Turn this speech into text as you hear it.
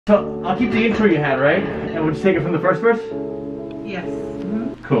So, I'll keep the intro you had, right? And we'll just take it from the first verse? Yes.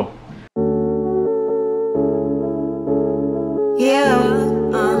 Cool.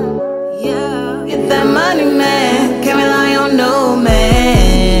 Get that money, man. Can't rely on no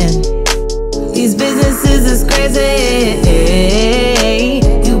man. These businesses is crazy.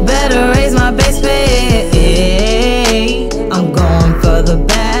 You better raise my base pay. I'm going for the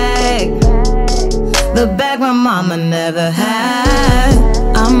bag my mama never had.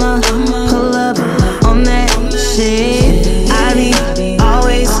 I'ma pull up on that shit. I be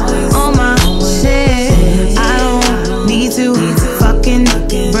always on my shit. I don't need to fucking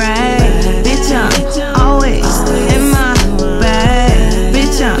brag. Bitch, I'm always in my bag.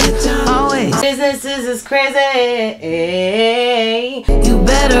 Bitch, I'm always. Businesses is crazy. You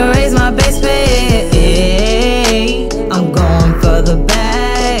better raise my base pay. I'm going for the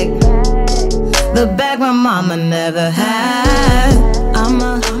bag my mama never had.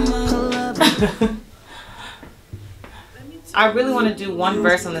 I'ma pull up. I really want to do one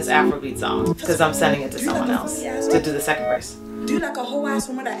verse on this Afrobeat song because I'm sending it to someone else to do the second verse. Do you like a whole ass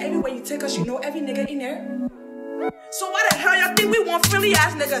woman that everywhere you take us, you know every nigga in there? So why the hell y'all think we want Philly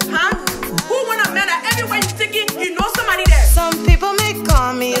ass niggas, huh? Who want a man that everywhere you take it, you know somebody there? Some people may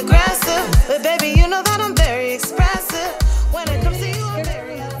call me aggressive, but baby, you know that I'm very expressive. When it comes to you, I'm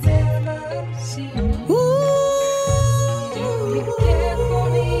very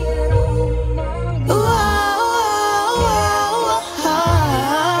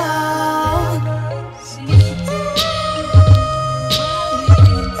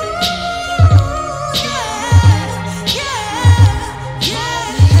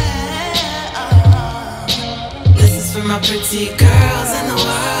my pretty girls in the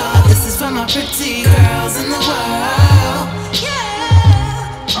world. This is for my pretty girls in the world.